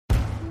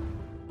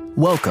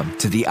Welcome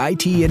to the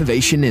IT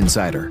Innovation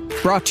Insider,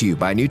 brought to you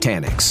by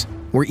Nutanix,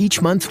 where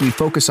each month we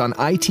focus on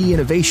IT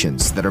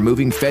innovations that are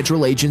moving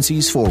federal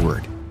agencies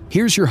forward.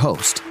 Here's your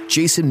host,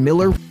 Jason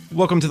Miller.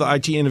 Welcome to the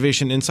IT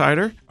Innovation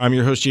Insider. I'm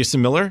your host,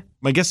 Jason Miller.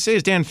 My guest today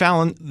is Dan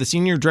Fallon, the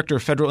Senior Director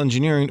of Federal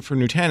Engineering for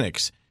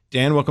Nutanix.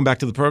 Dan, welcome back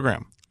to the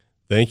program.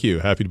 Thank you.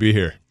 Happy to be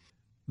here.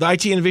 The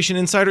IT Innovation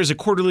Insider is a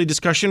quarterly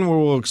discussion where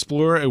we'll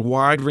explore a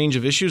wide range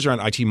of issues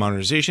around IT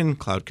modernization,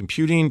 cloud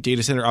computing,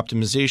 data center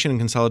optimization and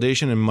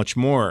consolidation, and much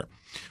more.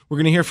 We're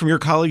going to hear from your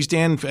colleagues,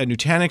 Dan, at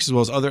Nutanix, as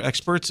well as other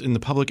experts in the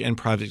public and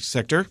private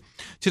sector.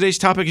 Today's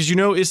topic, as you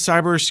know, is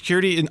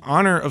cybersecurity in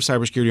honor of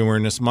Cybersecurity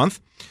Awareness Month.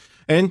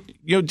 And,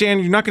 Dan,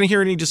 you're not going to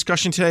hear any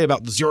discussion today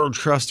about zero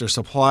trust or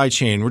supply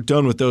chain. We're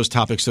done with those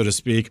topics, so to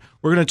speak.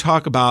 We're going to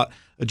talk about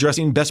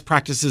addressing best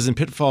practices and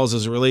pitfalls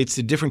as it relates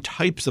to different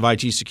types of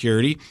IT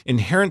security,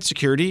 inherent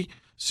security,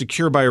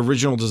 secure by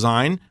original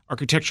design,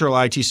 architectural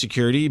IT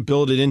security,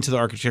 build it into the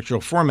architectural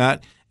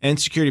format, and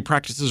security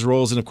practices,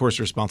 roles, and, of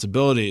course,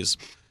 responsibilities.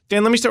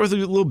 Dan, let me start with a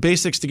little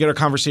basics to get our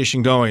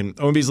conversation going.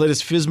 OMB's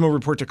latest FISMO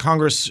report to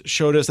Congress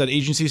showed us that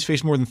agencies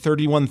faced more than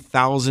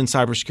 31,000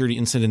 cybersecurity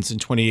incidents in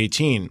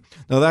 2018.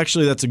 Now,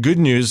 actually, that's a good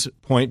news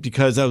point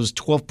because that was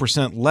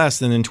 12% less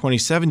than in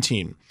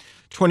 2017.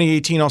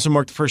 2018 also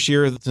marked the first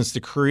year since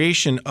the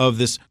creation of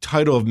this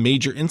title of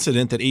major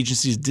incident that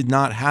agencies did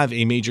not have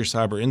a major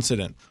cyber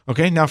incident.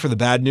 Okay, now for the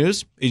bad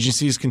news.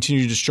 Agencies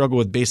continue to struggle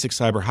with basic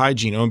cyber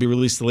hygiene. OMB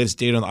released the latest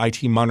data on the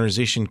IT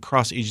modernization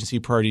cross-agency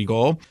priority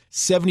goal.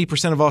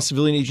 70% of all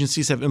civilian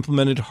agencies have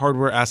implemented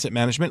hardware asset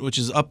management, which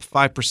is up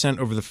 5%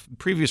 over the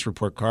previous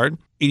report card.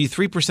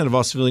 83% of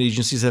all civilian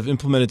agencies have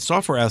implemented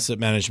software asset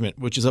management,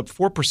 which is up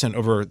 4%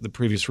 over the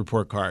previous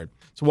report card.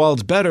 So while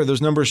it's better,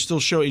 those numbers still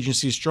show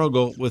agencies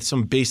struggle with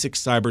some basic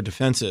cyber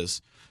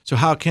defenses. So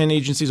how can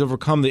agencies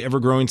overcome the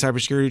ever-growing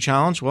cybersecurity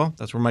challenge? Well,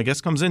 that's where my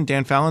guest comes in.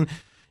 Dan Fallon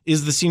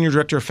is the Senior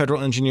Director of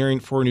Federal Engineering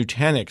for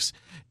Nutanix.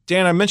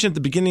 Dan, I mentioned at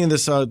the beginning of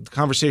this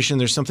conversation,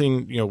 there's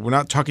something, we're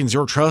not talking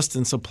zero trust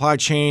and supply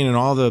chain and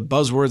all the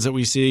buzzwords that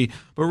we see,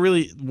 but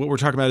really what we're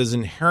talking about is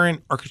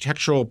inherent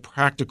architectural,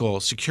 practical,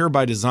 secure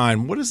by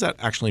design. What does that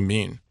actually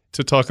mean?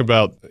 To talk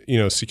about,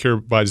 secure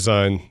by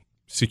design,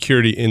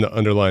 security in the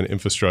underlying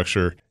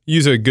infrastructure,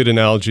 use a good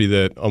analogy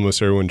that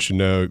almost everyone should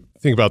know.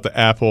 Think about the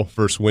Apple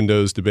versus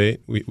Windows debate.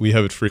 We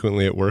have it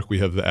frequently at work. We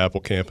have the Apple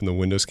camp and the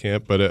Windows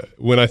camp. But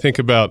when I think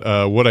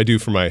about what I do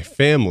for my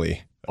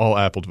family, all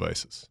Apple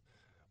devices.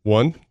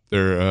 One,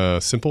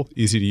 they're simple,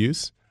 easy to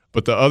use.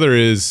 But the other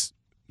is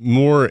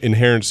more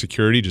inherent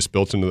security just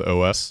built into the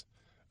OS.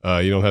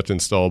 You don't have to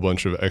install a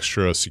bunch of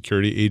extra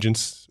security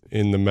agents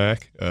in the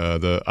Mac.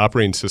 The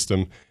operating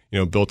system,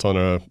 built on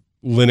a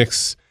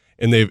Linux,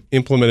 and they've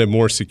implemented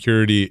more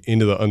security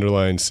into the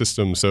underlying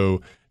system.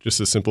 So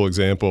just a simple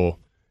example,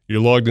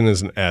 you're logged in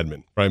as an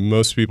admin, right?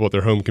 Most people at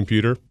their home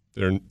computer,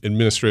 they're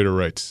administrator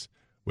rights,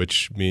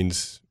 which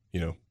means,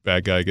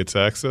 bad guy gets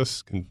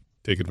access, can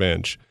take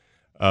advantage.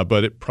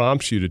 But it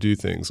prompts you to do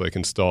things like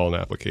install an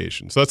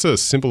application. So that's a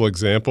simple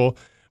example.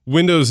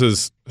 Windows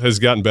has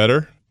gotten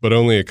better, but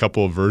only a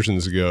couple of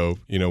versions ago,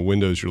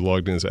 Windows, you're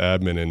logged in as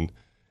admin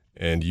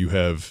and you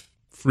have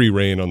free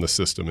reign on the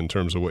system in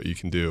terms of what you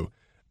can do.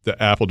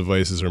 The Apple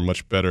devices are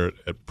much better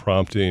at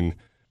prompting,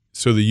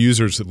 so the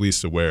user's at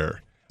least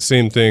aware.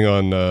 Same thing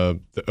on the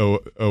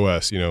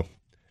OS,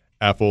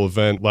 Apple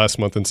event last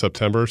month in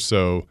September,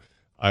 so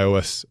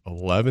iOS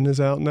 11 is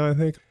out now, I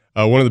think.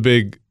 One of the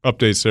big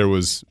updates there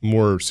was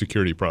more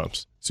security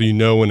prompts. So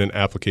when an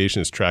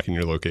application is tracking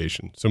your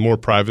location. So more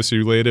privacy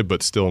related,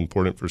 but still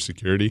important for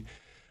security.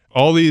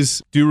 All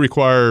these do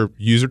require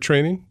user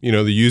training.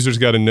 The user's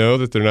got to know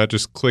that they're not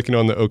just clicking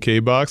on the OK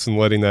box and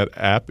letting that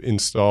app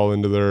install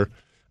into their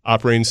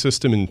operating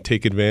system and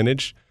take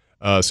advantage.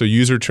 So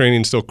user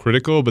training is still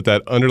critical, but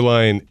that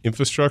underlying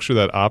infrastructure,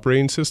 that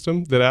operating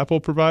system that Apple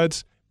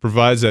provides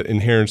that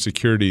inherent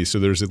security. So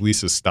there's at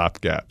least a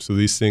stopgap. So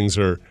these things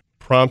are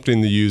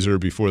prompting the user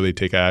before they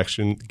take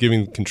action,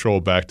 giving control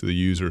back to the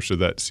user so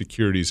that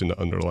security is in the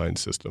underlying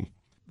system.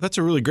 That's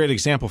a really great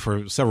example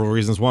for several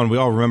reasons. One, we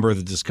all remember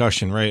the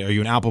discussion, right? Are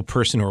you an Apple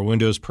person or a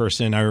Windows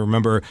person? I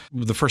remember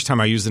the first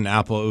time I used an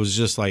Apple, it was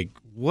just like,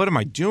 what am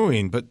I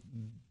doing? But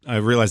I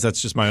realize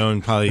that's just my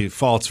own probably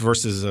faults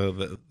versus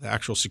the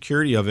actual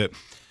security of it.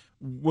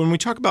 When we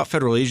talk about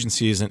federal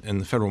agencies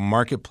and the federal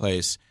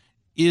marketplace,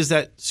 is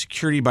that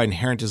security by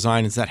inherent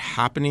design, is that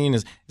happening?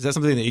 Is that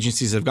something that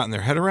agencies have gotten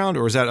their head around,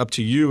 or is that up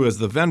to you as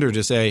the vendor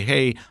to say,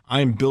 hey,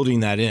 I'm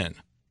building that in?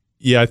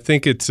 Yeah, I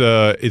think it's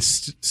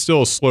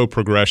still a slow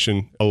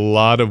progression. A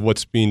lot of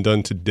what's being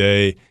done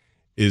today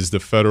is the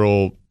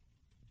federal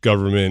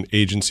government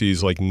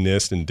agencies like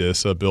NIST and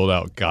DISA build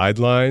out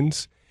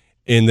guidelines,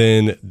 and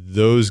then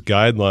those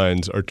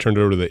guidelines are turned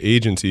over to the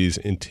agencies,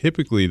 and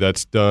typically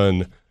that's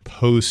done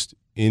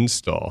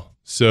post-install.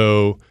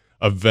 So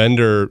a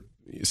vendor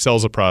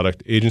sells a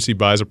product, agency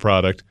buys a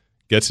product,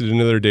 gets it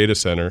into their data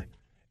center,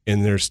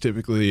 and there's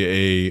typically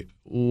a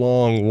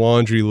long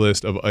laundry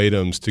list of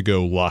items to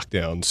go lock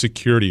down,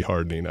 security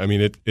hardening. I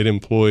mean, it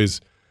employs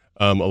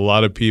a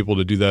lot of people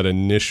to do that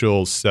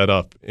initial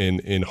setup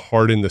and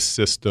harden the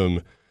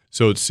system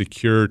so it's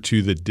secure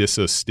to the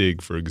DISA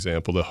STIG, for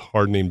example, the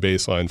hardening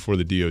baseline for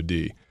the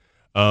DoD.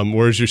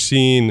 Whereas you're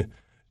seeing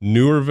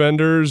newer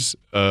vendors,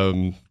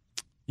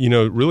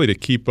 really to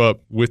keep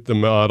up with the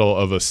model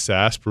of a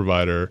SaaS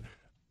provider,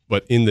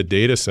 but in the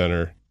data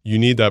center, you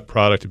need that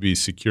product to be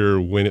secure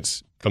when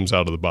it comes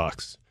out of the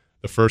box.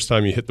 The first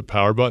time you hit the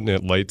power button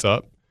and it lights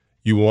up,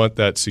 you want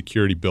that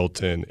security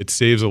built in. It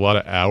saves a lot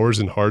of hours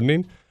in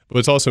hardening, but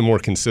it's also more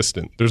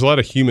consistent. There's a lot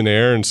of human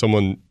error in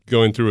someone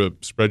going through a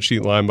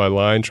spreadsheet line by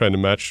line trying to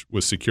match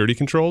with security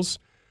controls.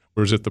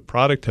 Whereas if the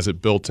product has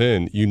it built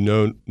in, you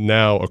know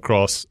now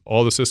across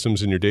all the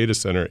systems in your data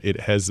center,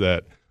 it has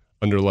that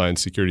underlying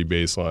security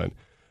baseline.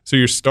 So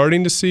you're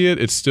starting to see it.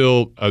 It's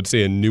still, I would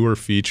say, a newer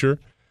feature,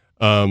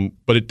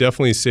 but it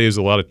definitely saves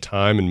a lot of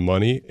time and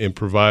money and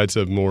provides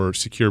a more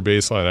secure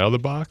baseline out of the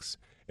box,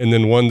 and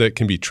then one that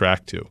can be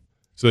tracked to,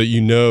 so that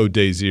you know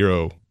day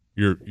zero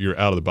you're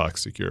out of the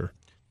box secure.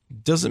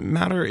 Does it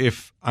matter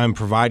if I'm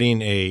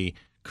providing a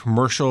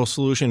commercial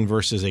solution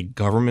versus a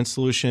government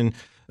solution?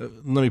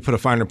 Let me put a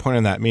finer point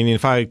on that. Meaning,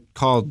 if I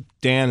call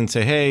Dan and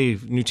say, hey,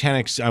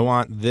 Nutanix, I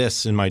want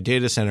this in my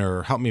data center,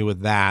 or help me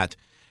with that,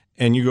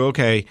 and you go,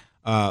 okay,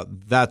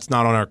 that's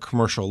not on our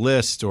commercial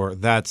list, or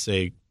that's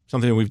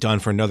something we've done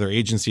for another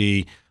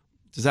agency,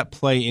 does that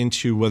play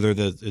into whether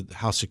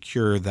how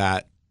secure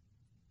that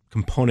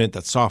component,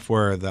 that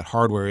software, that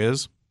hardware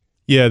is?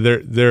 Yeah,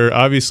 they're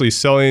obviously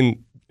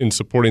selling and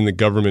supporting the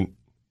government,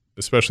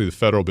 especially the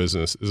federal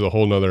business, is a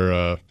whole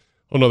nother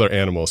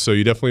animal. So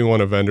you definitely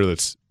want a vendor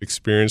that's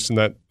experienced in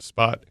that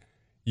spot.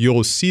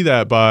 You'll see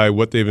that by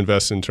what they've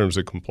invested in terms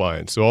of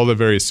compliance. So all the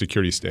various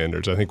security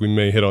standards. I think we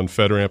may hit on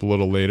FedRAMP a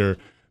little later,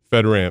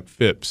 FedRAMP,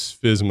 FIPS,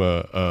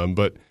 FISMA,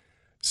 but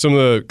some of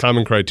the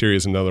common criteria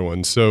is another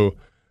one. So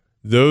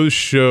those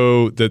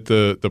show that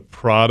the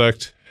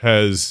product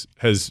has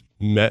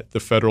met the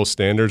federal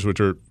standards, which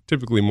are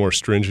typically more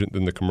stringent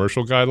than the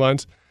commercial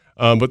guidelines.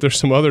 But there's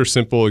some other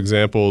simple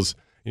examples.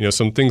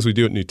 Some things we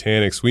do at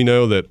Nutanix. We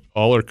know that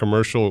all our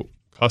commercial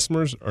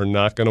customers are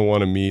not going to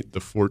want to meet the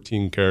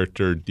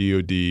 14-character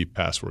DoD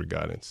password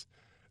guidance.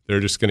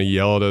 They're just going to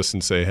yell at us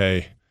and say,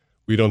 hey,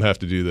 we don't have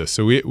to do this.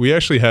 So we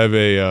actually have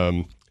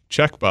a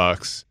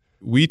checkbox.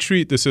 We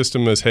treat the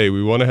system as, hey,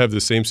 we want to have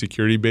the same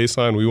security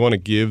baseline. We want to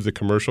give the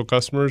commercial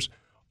customers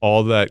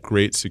all that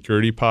great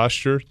security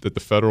posture that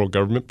the federal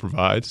government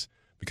provides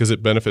because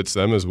it benefits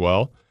them as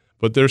well.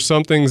 But there's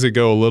some things that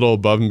go a little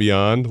above and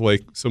beyond,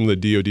 like some of the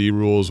DoD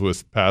rules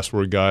with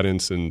password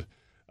guidance and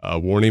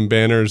warning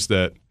banners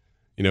that,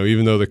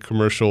 even though the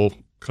commercial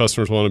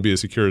customers want to be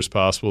as secure as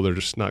possible, they're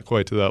just not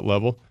quite to that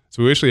level.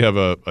 So we actually have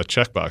a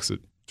checkbox that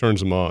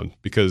turns them on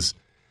because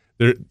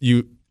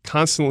you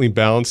constantly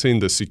balancing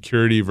the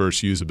security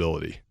versus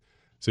usability.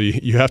 So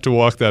you have to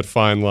walk that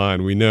fine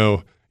line. We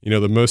know,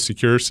 the most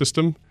secure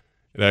system,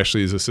 it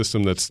actually is a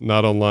system that's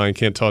not online,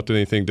 can't talk to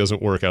anything,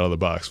 doesn't work out of the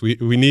box. We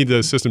need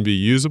the system to be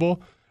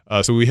usable.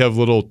 So we have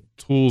little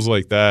tools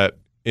like that.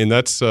 And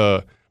that's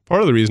part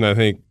of the reason I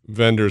think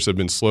vendors have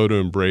been slow to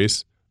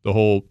embrace the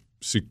whole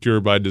secure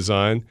by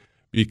design,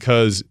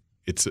 because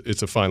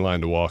it's a fine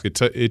line to walk.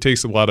 It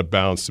takes a lot of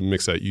balance to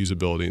mix that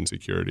usability and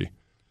security.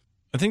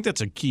 I think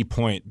that's a key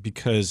point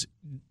because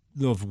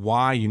of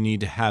why you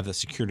need to have that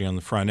security on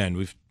the front end.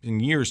 We've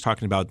in years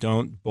talking about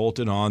don't bolt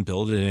it on,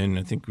 build it in.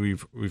 I think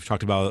we've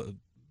talked about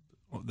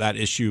that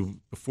issue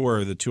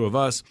before, the two of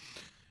us.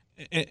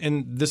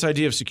 And this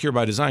idea of secure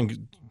by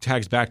design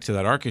tags back to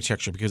that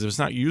architecture, because if it's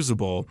not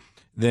usable,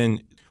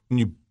 then when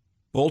you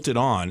bolt it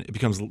on,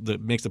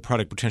 it makes the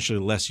product potentially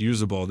less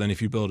usable than if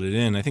you build it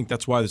in. I think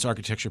that's why this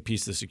architecture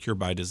piece, the secure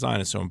by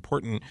design, is so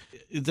important.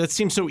 That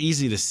seems so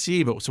easy to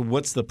see, but so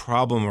what's the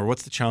problem or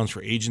what's the challenge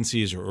for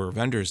agencies or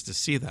vendors to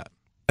see that?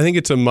 I think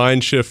it's a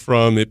mind shift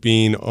from it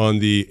being on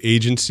the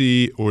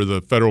agency or the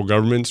federal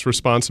government's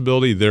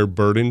responsibility, their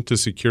burden to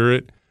secure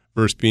it,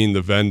 versus being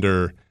the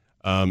vendor.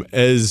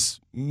 As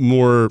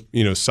more,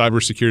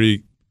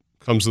 cybersecurity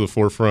comes to the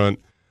forefront,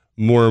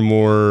 more and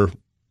more,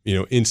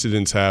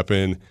 incidents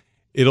happen.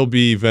 It'll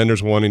be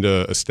vendors wanting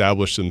to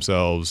establish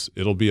themselves.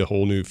 It'll be a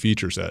whole new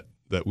feature set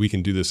that we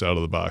can do this out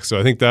of the box. So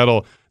I think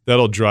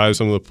that'll drive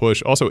some of the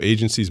push. Also,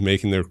 agencies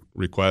making their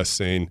requests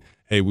saying,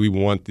 hey, we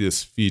want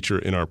this feature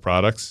in our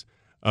products.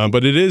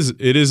 But it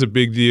is a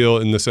big deal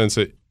in the sense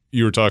that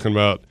you were talking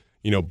about,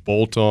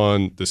 bolt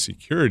on the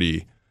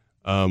security.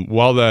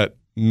 While that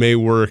may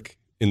work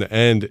in the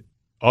end,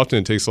 often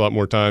it takes a lot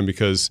more time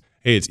because,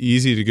 hey, it's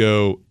easy to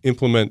go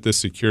implement this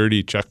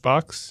security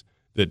checkbox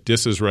that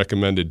DISA has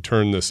recommended,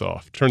 turn this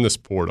off, turn this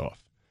port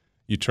off.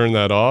 You turn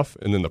that off,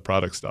 and then the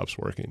product stops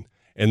working.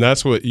 And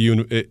that's what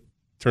it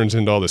turns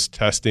into all this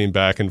testing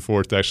back and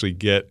forth to actually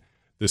get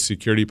the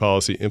security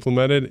policy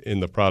implemented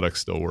and the product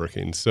still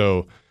working.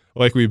 So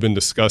like we've been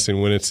discussing,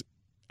 when it's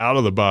out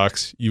of the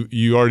box,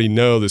 you already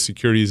know the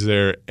security is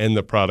there and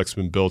the product's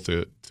been built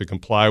to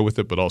comply with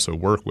it, but also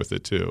work with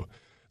it too.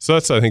 So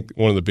that's, I think,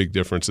 one of the big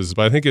differences.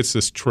 But I think it's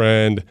this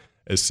trend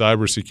as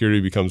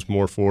cybersecurity becomes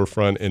more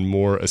forefront and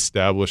more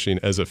establishing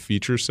as a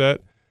feature set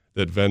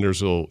that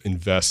vendors will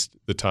invest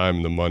the time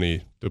and the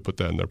money to put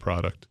that in their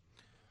product.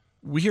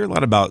 We hear a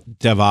lot about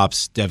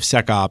DevOps,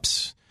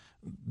 DevSecOps,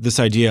 this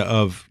idea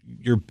of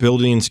you're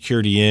building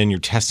security in, you're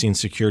testing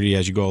security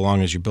as you go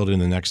along, as you're building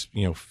the next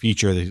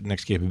feature, the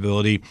next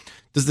capability.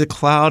 Does the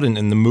cloud and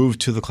the move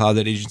to the cloud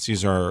that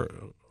agencies are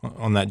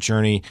on that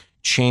journey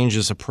change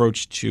this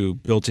approach to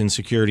built-in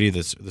security,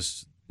 this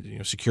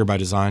secure by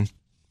design?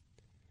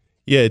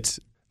 Yeah, I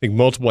think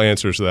multiple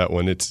answers to that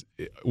one. It's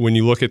when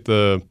you look at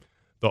the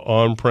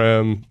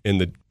on-prem and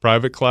the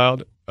private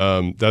cloud,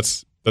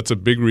 that's a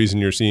big reason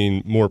you're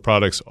seeing more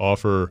products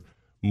offer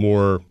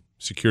more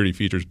security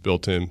features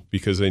built in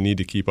because they need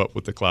to keep up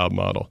with the cloud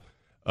model.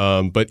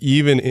 But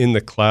even in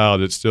the cloud,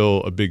 it's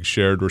still a big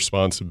shared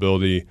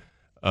responsibility.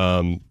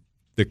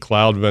 The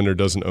cloud vendor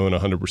doesn't own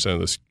 100%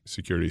 of the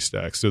security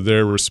stack. So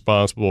they're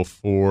responsible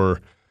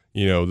for,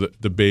 the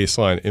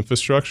baseline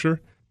infrastructure.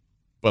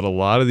 But a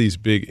lot of these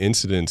big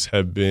incidents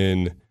have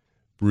been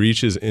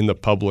breaches in the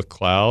public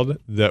cloud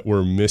that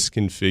were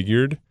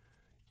misconfigured,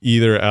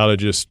 either out of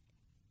just,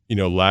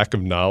 lack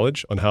of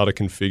knowledge on how to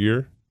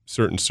configure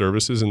certain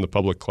services in the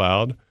public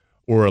cloud,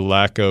 or a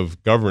lack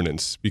of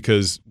governance.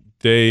 Because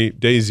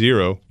day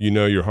zero,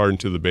 you're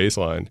hardened to the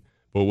baseline.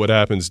 But what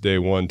happens day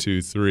 1,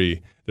 2,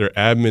 3? There are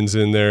admins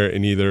in there,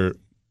 and either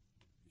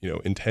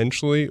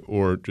intentionally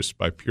or just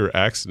by pure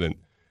accident,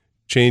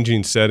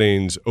 changing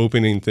settings,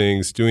 opening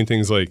things, doing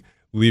things like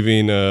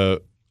leaving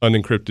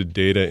unencrypted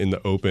data in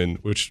the open,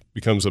 which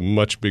becomes a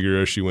much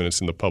bigger issue when it's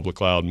in the public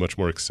cloud, much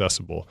more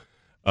accessible.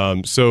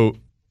 So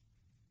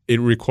it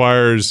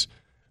requires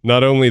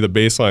not only the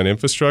baseline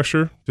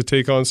infrastructure to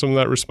take on some of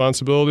that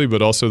responsibility,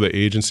 but also the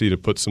agency to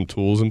put some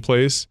tools in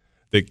place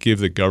that give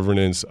the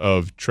governance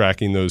of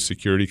tracking those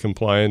security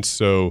compliance.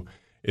 So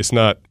it's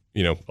not,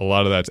 a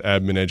lot of that's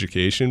admin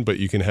education, but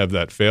you can have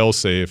that fail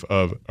safe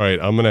of, all right,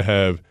 I'm going to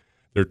have,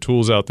 there are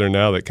tools out there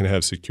now that can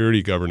have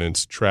security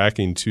governance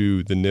tracking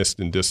to the NIST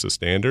and DISA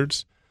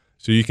standards.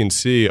 So you can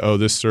see,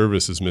 this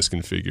service is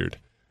misconfigured.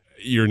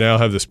 You now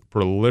have this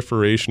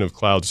proliferation of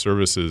cloud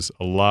services,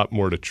 a lot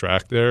more to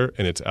track there,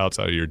 and it's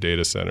outside of your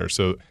data center.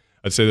 So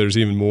I'd say there's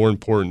even more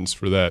importance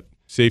for that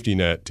safety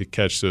net to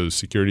catch those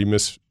security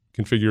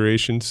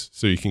misconfigurations,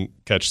 so you can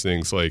catch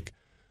things like,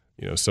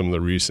 some of the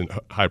recent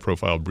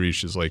high-profile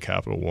breaches like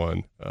Capital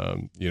One.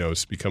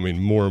 It's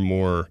becoming more and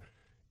more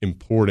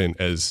important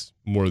as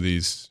more of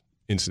these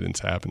incidents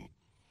happen.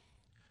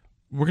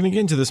 We're going to get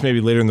into this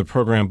maybe later in the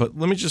program, but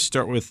let me just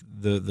start with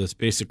this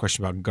basic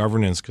question about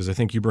governance, because I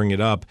think you bring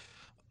it up.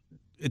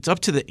 It's up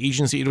to the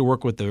agency to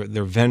work with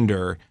their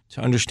vendor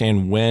to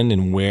understand when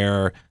and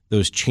where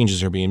those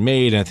changes are being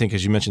made. And I think,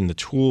 as you mentioned, the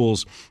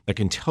tools that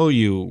can tell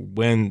you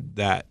when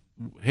that,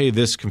 hey,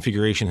 this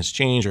configuration has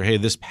changed, or hey,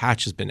 this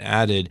patch has been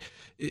added.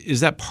 Is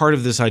that part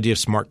of this idea of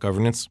smart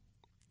governance?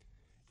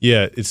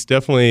 Yeah, it's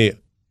definitely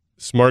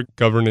smart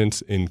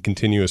governance and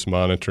continuous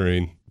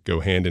monitoring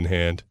go hand in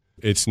hand.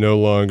 It's no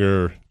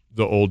longer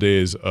the old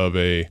days of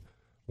a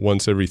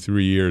once every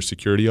 3 year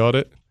security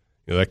audit.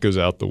 That goes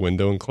out the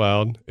window in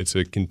cloud. It's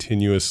a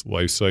continuous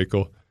life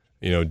cycle,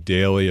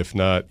 daily, if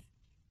not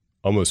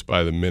almost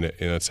by the minute.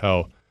 And that's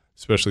how,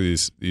 especially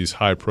these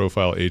high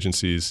profile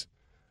agencies,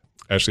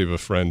 I actually have a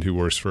friend who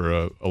works for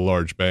a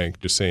large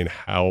bank just saying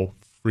how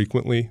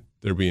frequently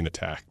they're being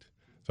attacked.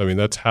 So,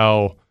 that's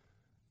how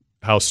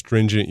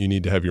stringent you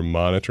need to have your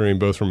monitoring,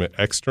 both from an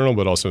external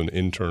but also an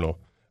internal.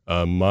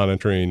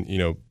 Monitoring,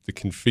 the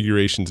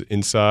configurations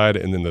inside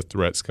and then the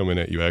threats coming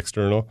at you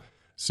external.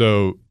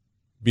 So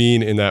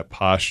being in that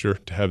posture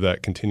to have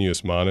that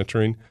continuous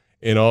monitoring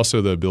and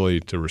also the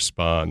ability to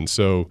respond.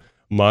 So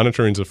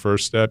monitoring is the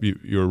first step.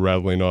 You were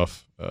rattling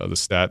off the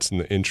stats in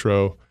the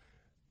intro,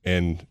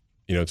 and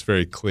it's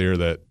very clear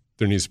that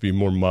there needs to be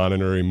more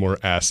monitoring, more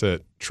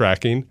asset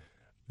tracking.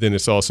 Then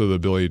it's also the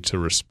ability to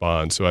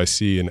respond. So I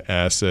see an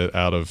asset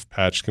out of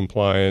patch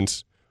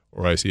compliance,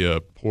 or I see a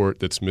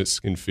port that's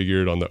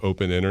misconfigured on the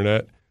open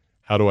internet.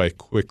 How do I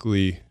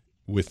quickly,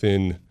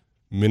 within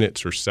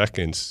minutes or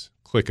seconds,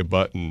 click a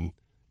button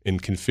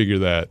and configure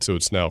that so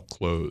it's now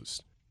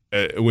closed?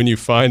 When you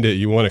find it,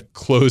 you want to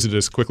close it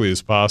as quickly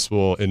as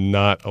possible and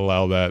not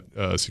allow that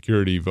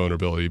security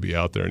vulnerability to be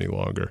out there any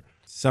longer.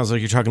 Sounds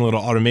like you're talking a little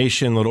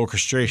automation, a little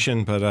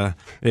orchestration, but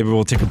maybe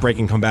we'll take a break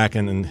and come back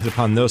and hit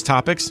upon those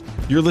topics.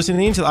 You're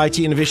listening to the IT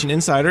Innovation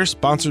Insider,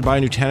 sponsored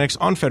by Nutanix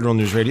on Federal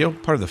News Radio,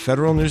 part of the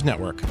Federal News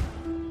Network.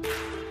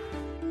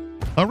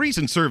 A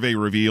recent survey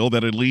revealed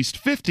that at least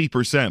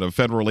 50% of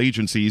federal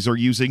agencies are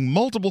using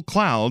multiple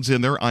clouds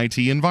in their IT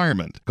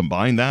environment.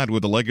 Combine that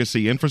with the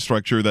legacy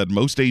infrastructure that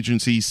most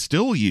agencies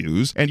still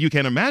use, and you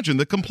can imagine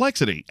the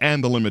complexity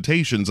and the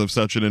limitations of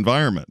such an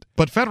environment.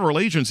 But federal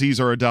agencies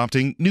are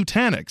adopting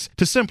Nutanix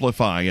to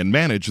simplify and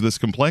manage this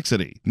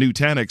complexity.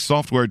 Nutanix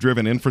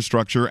software-driven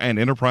infrastructure and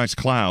enterprise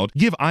cloud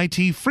give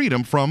IT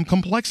freedom from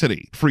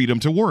complexity, freedom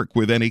to work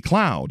with any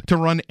cloud, to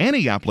run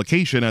any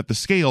application at the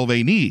scale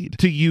they need,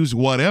 to use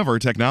whatever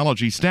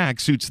technology stack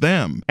suits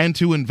them and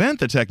to invent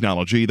the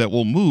technology that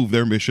will move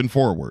their mission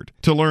forward.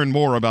 To learn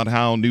more about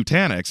how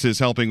Nutanix is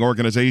helping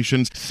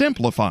organizations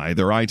simplify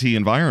their IT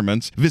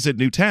environments, visit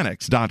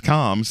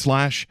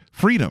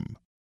Nutanix.com/freedom.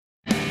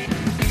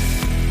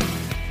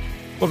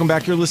 Welcome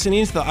back. You're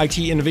listening to the IT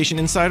Innovation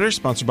Insider,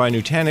 sponsored by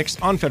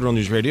Nutanix on Federal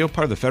News Radio,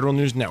 part of the Federal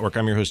News Network.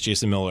 I'm your host,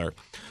 Jason Miller.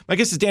 My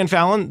guest is Dan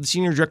Fallon, the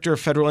Senior Director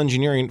of Federal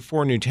Engineering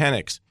for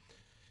Nutanix.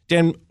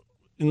 Dan,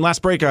 in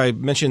last break, I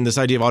mentioned this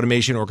idea of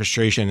automation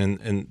orchestration,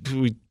 and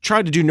we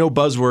tried to do no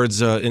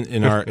buzzwords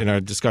in our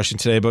discussion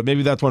today, but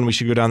maybe that's one we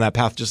should go down that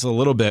path just a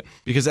little bit,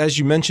 because as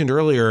you mentioned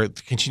earlier,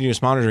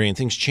 continuous monitoring,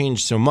 things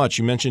change so much.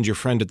 You mentioned your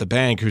friend at the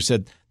bank who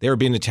said they are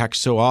being attacked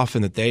so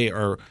often that they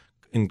are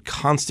in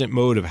constant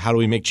mode of how do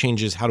we make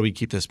changes, how do we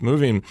keep this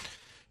moving.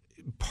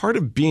 Part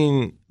of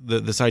being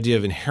this idea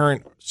of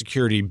inherent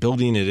security,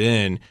 building it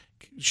in,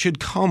 should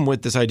come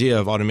with this idea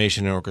of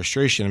automation and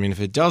orchestration. I mean, if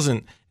it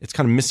doesn't, it's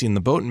kind of missing the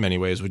boat in many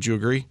ways. Would you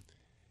agree?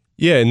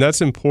 Yeah, and that's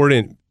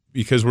important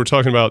because we're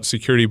talking about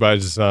security by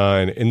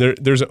design, and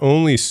there's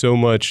only so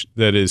much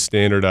that is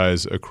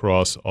standardized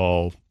across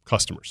all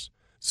customers.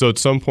 So at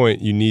some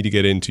point, you need to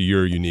get into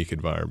your unique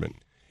environment.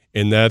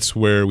 And that's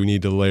where we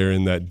need to layer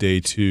in that day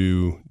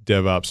two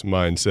DevOps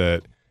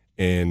mindset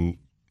and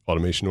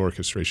automation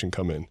orchestration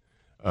come in.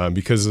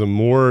 Because the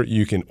more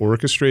you can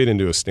orchestrate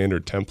into a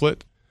standard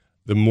template,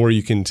 the more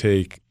you can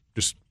take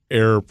just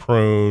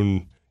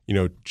error-prone,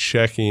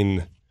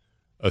 checking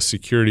a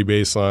security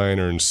baseline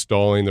or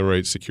installing the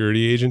right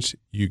security agents,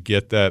 you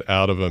get that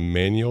out of a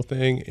manual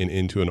thing and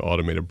into an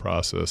automated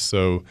process.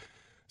 So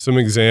some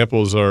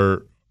examples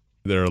are,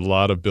 there are a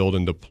lot of build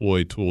and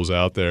deploy tools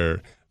out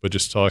there, but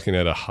just talking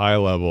at a high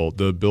level,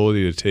 the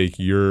ability to take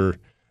your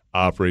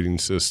operating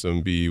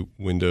system, be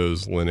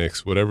Windows,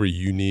 Linux, whatever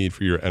you need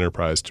for your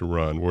enterprise to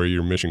run, where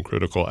your mission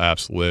critical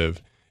apps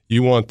live,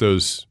 you want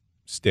those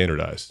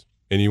standardized.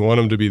 And you want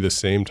them to be the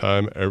same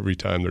time every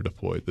time they're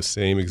deployed, the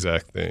same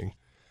exact thing.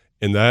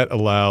 And that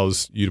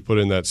allows you to put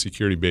in that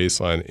security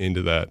baseline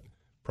into that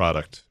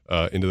product,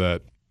 into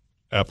that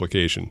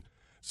application.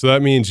 So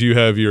that means you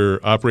have your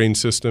operating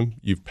system,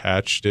 you've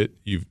patched it,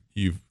 you've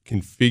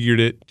configured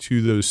it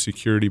to those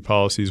security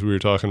policies we were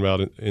talking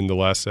about in the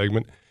last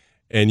segment,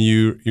 and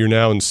you're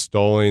now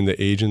installing the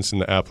agents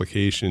and the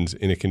applications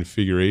in a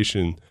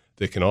configuration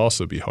that can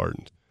also be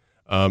hardened.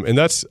 And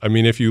that's,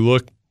 if you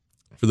look,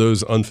 for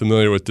those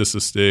unfamiliar with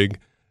Disastig,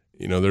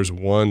 there's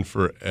one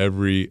for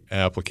every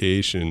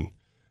application.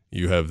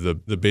 You have the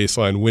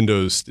baseline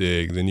Windows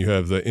Stig, then you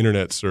have the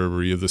internet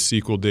server, you have the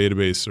SQL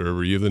database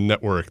server, you have the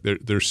network.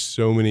 There's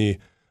so many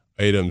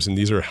items, and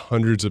these are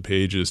hundreds of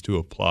pages to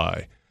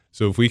apply.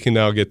 So if we can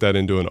now get that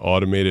into an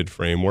automated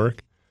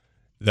framework,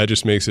 that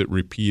just makes it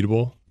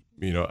repeatable.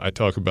 I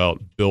talk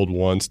about build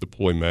once,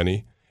 deploy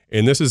many.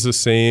 And this is the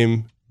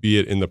same, be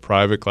it in the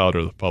private cloud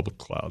or the public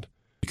cloud.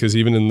 Because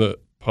even in the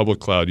public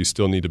cloud, you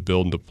still need to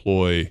build and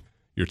deploy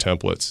your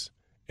templates.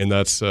 And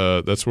that's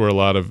where a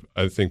lot of,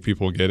 I think,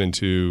 people get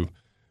into,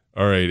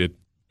 all right,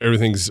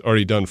 everything's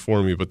already done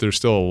for me, but there's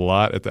still a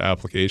lot at the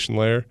application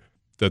layer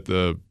that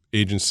the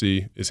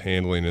agency is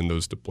handling in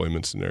those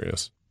deployment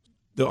scenarios.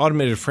 The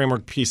automated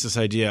framework piece, this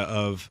idea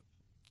of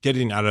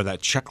getting out of that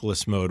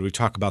checklist mode, we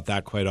talk about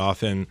that quite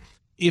often.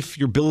 If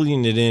you're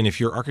building it in, if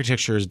your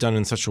architecture is done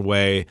in such a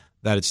way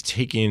that it's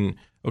taking,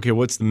 okay,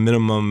 what's the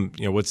minimum,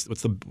 what's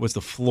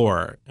the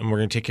floor, and we're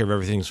going to take care of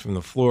everything from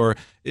the floor.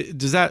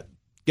 Does that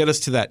get us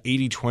to that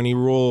 80-20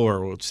 rule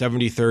or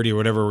 70-30 or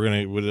whatever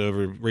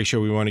whatever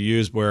ratio we want to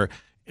use, where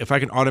if I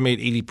can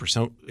automate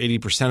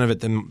 80% of it,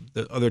 then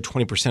the other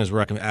 20% is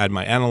where I can add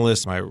my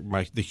analysts,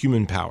 the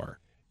human power?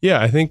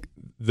 Yeah, I think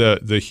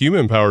the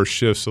human power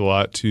shifts a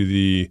lot to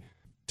the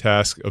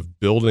task of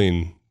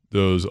building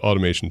those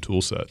automation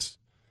tool sets.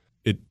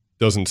 It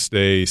doesn't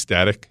stay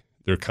static.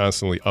 There are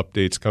constantly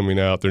updates coming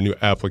out. There are new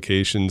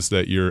applications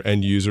that your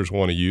end users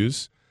want to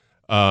use.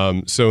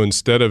 So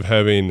instead of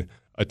having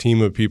a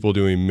team of people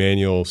doing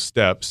manual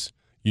steps,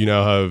 you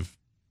now have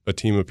a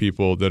team of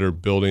people that are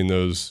building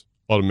those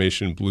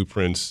automation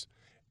blueprints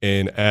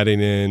and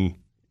adding in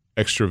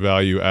extra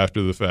value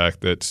after the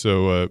fact. That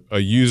so a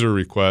user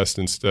request,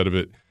 instead of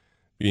it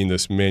being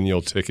this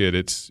manual ticket,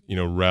 it's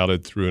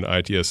routed through an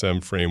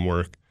ITSM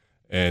framework,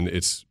 and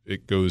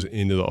it goes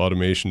into the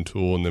automation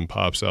tool and then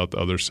pops out the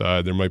other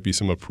side. There might be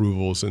some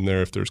approvals in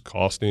there if there's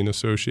costing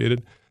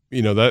associated.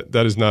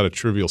 That is not a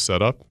trivial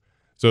setup.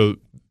 So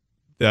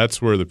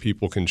that's where the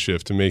people can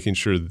shift to making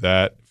sure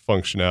that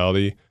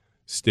functionality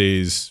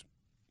stays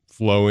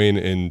flowing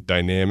and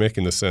dynamic,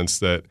 in the sense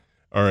that,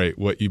 all right,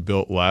 what you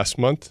built last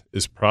month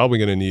is probably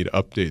going to need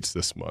updates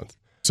this month.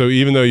 So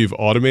even though you've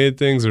automated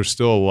things, there's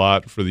still a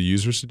lot for the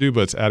users to do,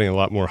 but it's adding a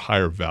lot more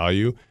higher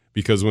value,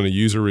 because when a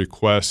user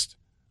requests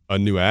a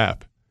new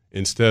app,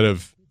 instead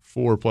of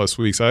 4+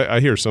 weeks,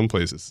 I hear some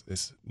places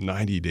it's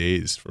 90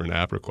 days for an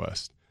app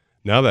request.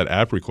 Now that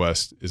app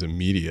request is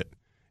immediate,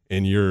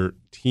 and your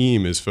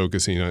team is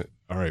focusing on,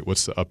 all right,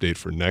 what's the update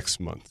for next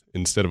month,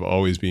 instead of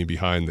always being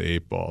behind the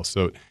 8 ball.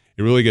 So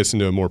it really gets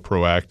into a more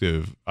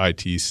proactive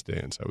IT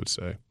stance, I would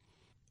say.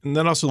 And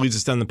that also leads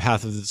us down the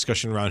path of the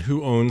discussion around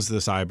who owns the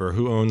cyber,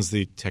 who owns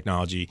the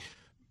technology.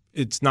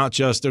 It's not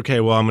just, okay,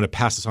 well, I'm going to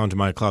pass this on to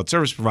my cloud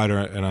service provider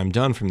and I'm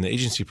done from the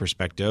agency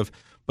perspective,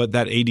 but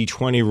that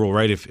 80-20 rule,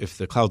 right? If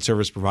the cloud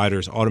service provider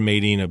is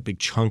automating a big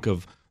chunk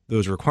of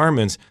those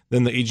requirements,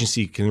 then the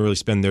agency can really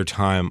spend their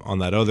time on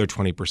that other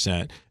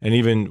 20% and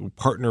even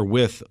partner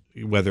with,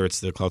 whether it's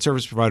the cloud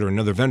service provider or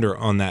another vendor,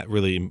 on that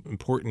really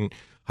important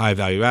high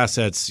value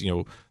assets,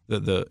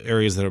 the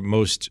areas that are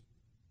most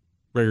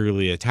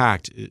regularly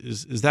attacked.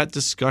 Is that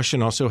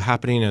discussion also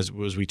happening as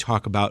we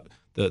talk about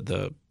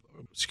the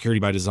security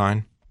by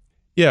design?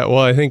 Yeah,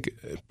 well, I think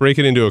break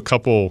it into a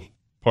couple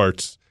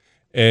parts.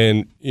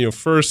 And,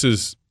 first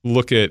is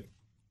look at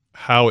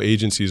how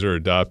agencies are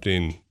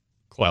adopting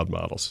cloud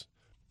models.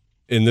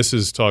 And this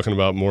is talking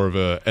about more of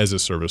a as a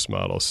service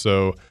model.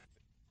 So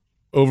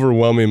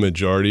overwhelming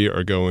majority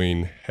are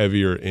going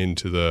heavier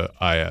into the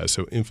IaaS,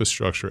 so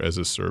infrastructure as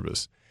a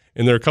service.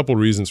 And there are a couple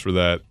reasons for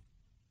that.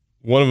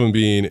 One of them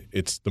being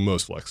it's the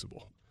most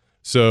flexible.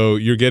 So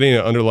you're getting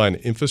an underlying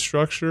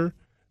infrastructure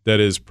that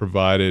is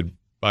provided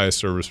by a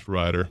service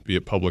provider, be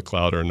it public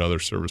cloud or another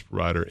service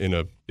provider in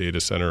a data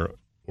center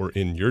or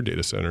in your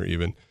data center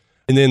even.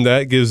 And then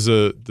that gives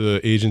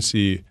the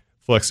agency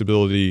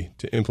flexibility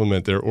to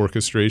implement their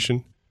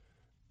orchestration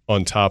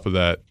on top of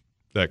that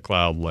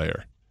cloud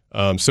layer.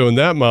 So in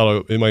that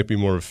model, it might be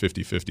more of a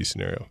 50-50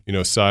 scenario.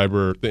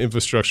 Cyber, the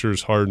infrastructure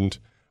is hardened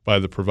by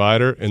the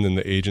provider, and then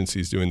the agency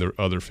is doing their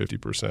other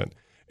 50%.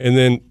 And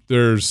then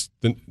there's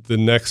the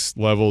next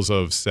levels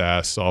of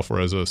SaaS, software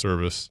as a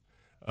service.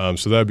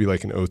 So that would be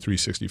like an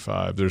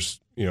O365.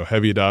 There's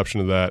heavy adoption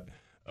of that.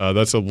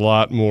 That's a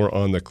lot more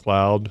on the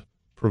cloud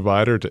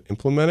provider to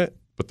implement it,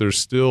 but there's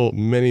still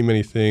many,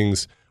 many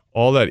things.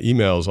 All that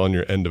email is on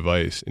your end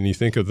device. And you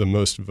think of the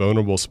most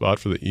vulnerable spot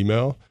for the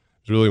email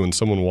is really when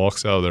someone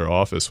walks out of their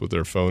office with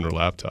their phone or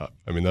laptop.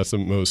 I mean, that's the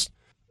most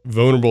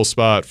vulnerable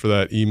spot for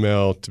that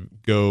email to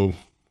go,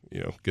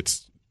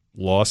 gets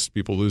lost,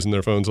 people losing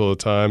their phones all the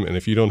time. And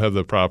if you don't have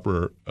the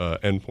proper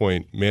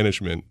endpoint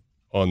management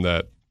on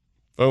that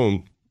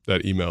phone,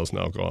 that email is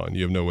now gone.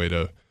 You have no way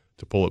to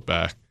pull it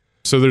back.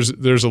 So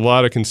there's a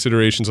lot of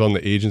considerations on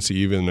the agency,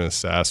 even in a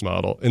SaaS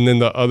model. And then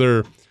the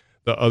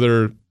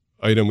other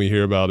item we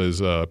hear about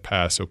is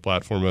PaaS, so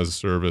platform as a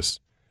service,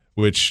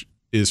 which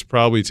is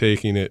probably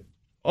taking it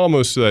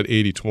almost to that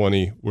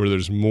 80-20, where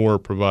there's more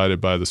provided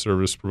by the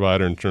service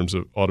provider in terms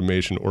of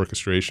automation,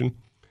 orchestration.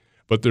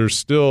 But there's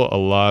still a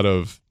lot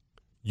of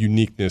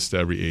uniqueness to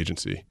every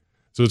agency.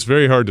 So it's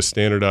very hard to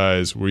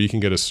standardize where you can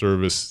get a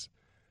service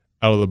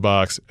out of the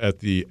box at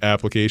the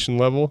application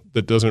level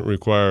that doesn't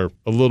require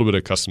a little bit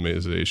of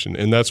customization.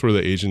 And that's where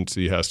the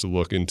agency has to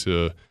look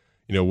into,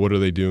 what are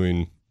they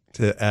doing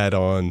to add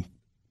on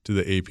to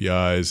the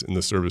APIs and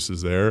the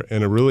services there.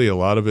 And really a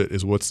lot of it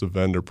is what's the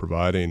vendor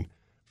providing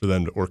for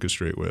them to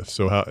orchestrate with.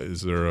 So how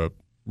is there a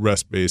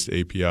REST-based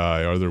API?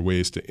 Are there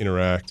ways to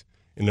interact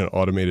in an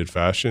automated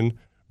fashion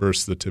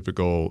versus the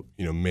typical,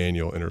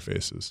 manual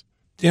interfaces?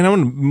 Dan, I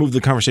want to move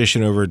the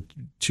conversation over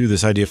to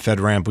this idea of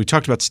FedRAMP. We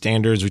talked about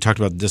standards. We talked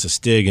about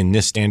DISA-STIG and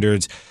NIST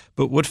standards.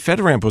 But what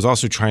FedRAMP was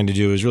also trying to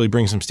do is really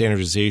bring some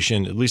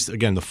standardization, at least,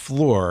 again, the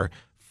floor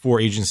for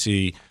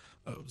agency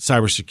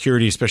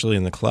cybersecurity, especially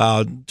in the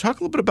cloud. Talk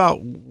a little bit about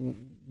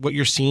what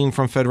you're seeing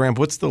from FedRAMP.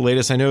 What's the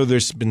latest? I know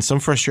there's been some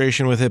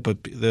frustration with it, but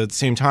at the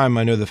same time,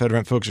 I know the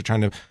FedRAMP folks are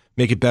trying to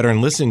make it better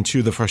and listen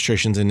to the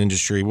frustrations in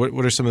industry.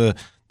 What are some of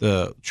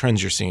the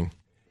trends you're seing?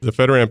 The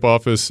FedRAMP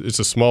office, it's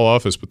a small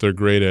office, but they're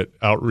great at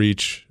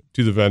outreach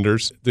to the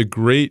vendors. The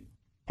great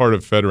part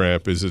of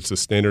FedRAMP is it's a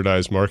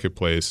standardized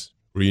marketplace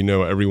where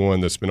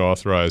everyone that's been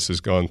authorized has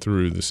gone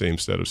through the same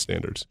set of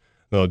standards.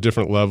 Now,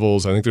 different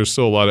levels. I think there's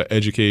still a lot of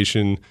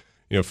education.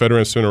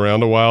 FedRAMP's been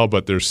around a while,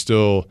 but there's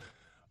still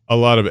a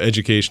lot of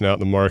education out in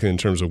the market in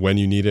terms of when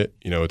you need it.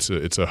 It's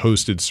a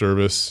hosted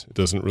service. It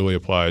doesn't really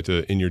apply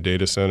to in your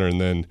data center,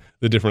 and then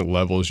the different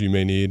levels you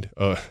may need.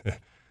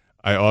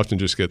 I often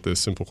just get the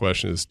simple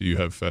question is, do you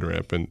have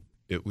FedRAMP? And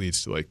it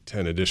leads to like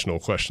 10 additional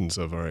questions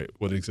of, all right,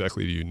 what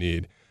exactly do you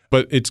need?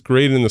 But it's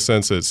great in the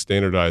sense that it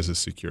standardizes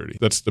security.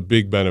 That's the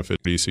big benefit.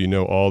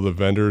 So all the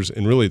vendors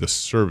and really the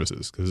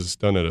services, because it's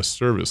done at a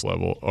service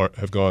level,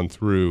 have gone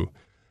through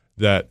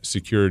that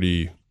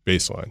security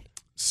baseline.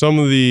 Some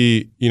of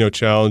the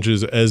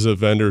challenges as a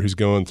vendor who's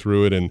going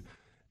through it, and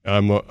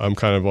I'm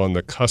kind of on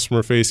the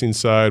customer-facing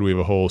side. We have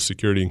a whole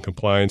security and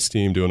compliance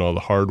team doing all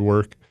the hard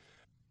work.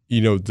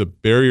 The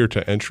barrier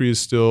to entry is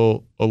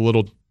still a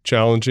little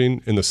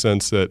challenging in the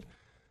sense that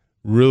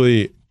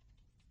really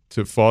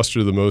to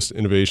foster the most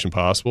innovation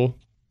possible,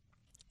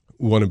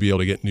 we want to be able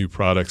to get new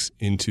products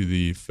into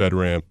the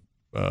FedRAMP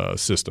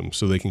system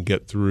so they can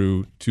get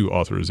through to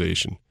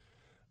authorization.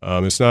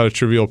 It's not a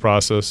trivial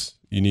process.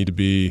 You need to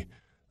be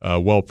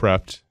well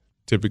prepped.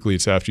 Typically,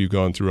 it's after you've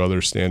gone through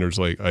other standards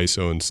like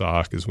ISO and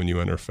SOC is when you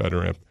enter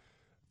FedRAMP.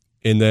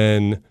 And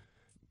then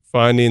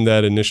finding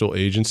that initial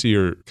agency,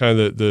 or kind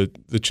of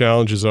the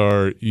challenges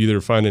are you either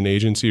find an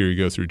agency or you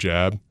go through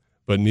JAB,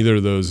 but neither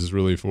of those is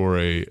really for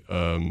a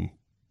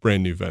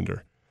brand new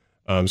vendor.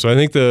 So I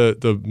think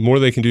the more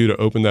they can do to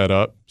open that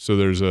up, so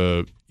there's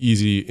a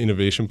easy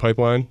innovation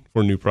pipeline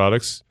for new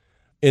products,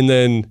 and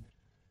then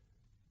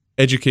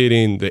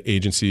educating the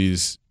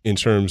agencies in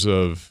terms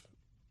of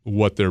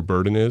what their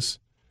burden is,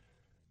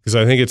 because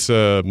I think it's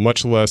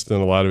much less than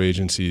a lot of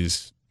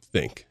agencies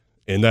think,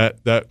 and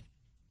that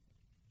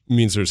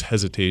means there's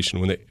hesitation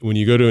when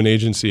you go to an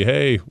agency.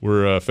 Hey,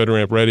 we're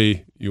FedRAMP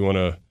ready.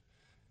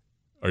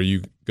 Are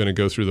you going to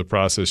go through the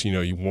process?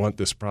 You want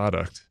this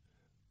product,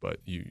 but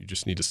you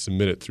just need to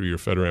submit it through your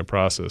FedRAMP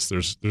process.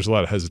 There's a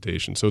lot of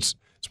hesitation. So it's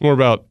more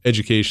about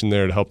education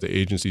there to help the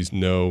agencies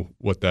know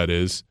what that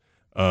is,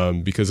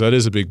 because that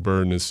is a big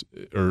burden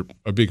or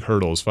a big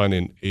hurdle is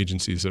finding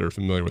agencies that are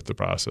familiar with the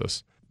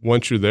process.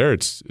 Once you're there,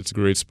 it's a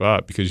great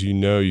spot because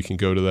you can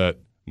go to that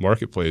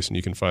marketplace and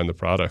you can find the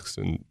products.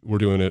 And we're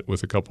doing it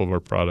with a couple of our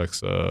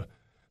products,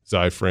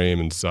 XiFrame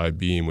and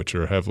XiBeam, which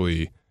are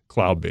heavily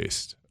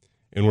cloud-based.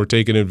 And we're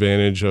taking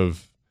advantage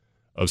of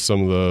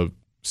some of the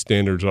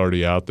standards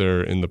already out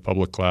there in the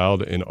public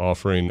cloud and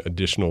offering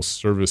additional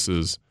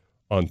services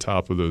on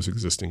top of those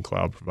existing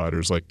cloud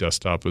providers like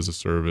desktop as a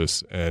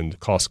service and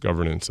cost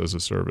governance as a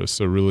service.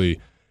 So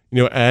really,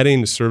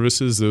 adding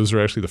services, those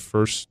are actually the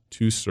first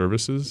two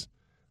services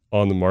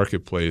on the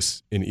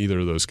marketplace in either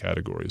of those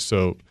categories.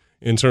 So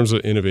in terms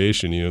of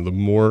innovation, the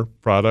more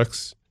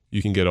products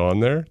you can get on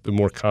there, the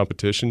more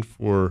competition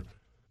for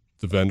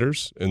the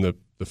vendors, and the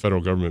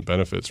federal government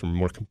benefits from a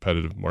more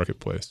competitive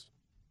marketplace.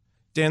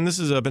 Dan, this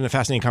has been a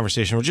fascinating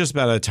conversation. We're just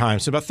about out of time,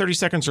 so about 30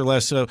 seconds or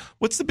less.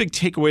 What's the big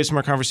takeaways from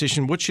our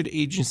conversation? What should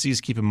agencies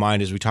keep in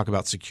mind as we talk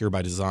about secure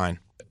by design?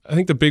 I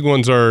think the big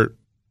ones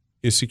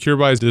is secure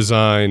by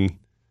design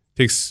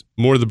takes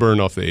more of the burden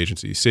off the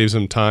agency, saves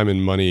them time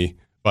and money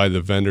by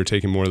the vendor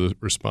taking more of the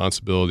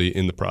responsibility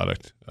in the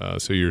product.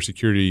 So your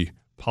security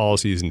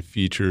policies and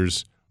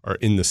features are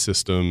in the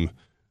system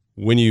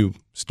when you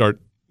start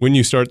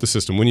the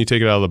system, when you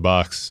take it out of the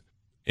box,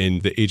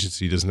 and the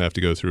agency doesn't have to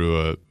go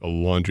through a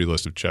laundry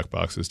list of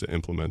checkboxes to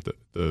implement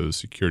the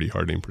security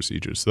hardening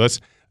procedures. So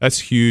that's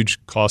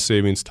huge cost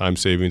savings, time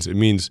savings. It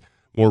means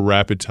more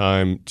rapid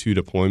time to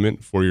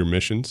deployment for your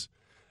missions.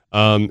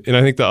 And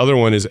I think the other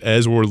one is,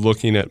 as we're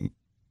looking at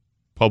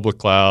public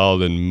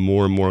cloud and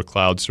more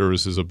cloud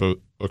services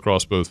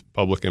across both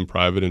public and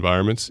private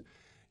environments,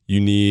 you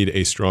need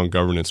a strong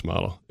governance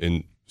model.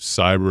 And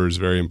cyber is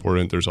very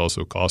important. There's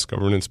also cost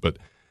governance, but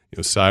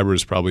cyber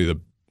is probably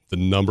the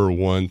number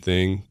one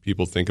thing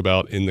people think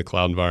about in the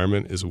cloud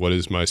environment is, what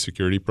is my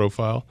security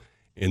profile?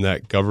 And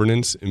that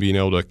governance and being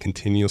able to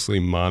continuously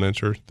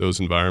monitor those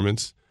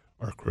environments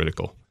are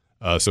critical.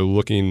 So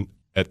looking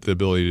at the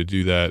ability to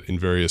do that in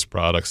various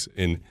products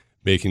and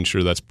making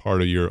sure that's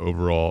part of your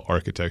overall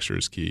architecture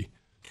is key.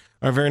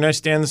 All right, very nice,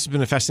 Dan. This has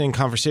been a fascinating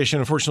conversation.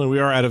 Unfortunately, we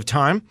are out of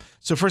time.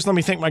 So first, let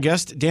me thank my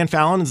guest. Dan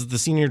Fallon is the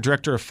Senior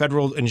Director of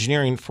Federal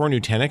Engineering for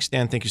Nutanix.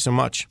 Dan, thank you so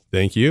much.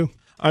 Thank you.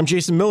 I'm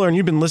Jason Miller, and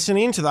you've been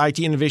listening to the IT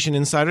Innovation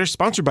Insider,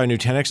 sponsored by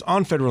Nutanix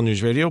on Federal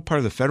News Radio, part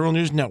of the Federal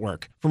News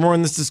Network. For more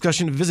on this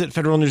discussion, visit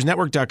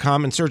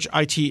federalnewsnetwork.com and search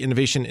IT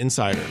Innovation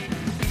Insider.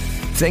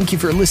 Thank you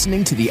for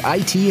listening to the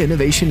IT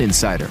Innovation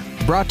Insider,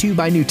 brought to you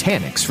by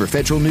Nutanix for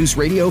Federal News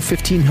Radio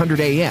 1500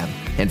 AM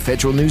and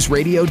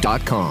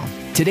federalnewsradio.com.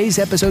 Today's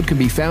episode can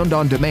be found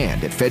on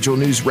demand at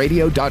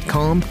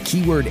federalnewsradio.com,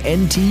 keyword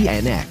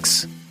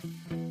NTNX.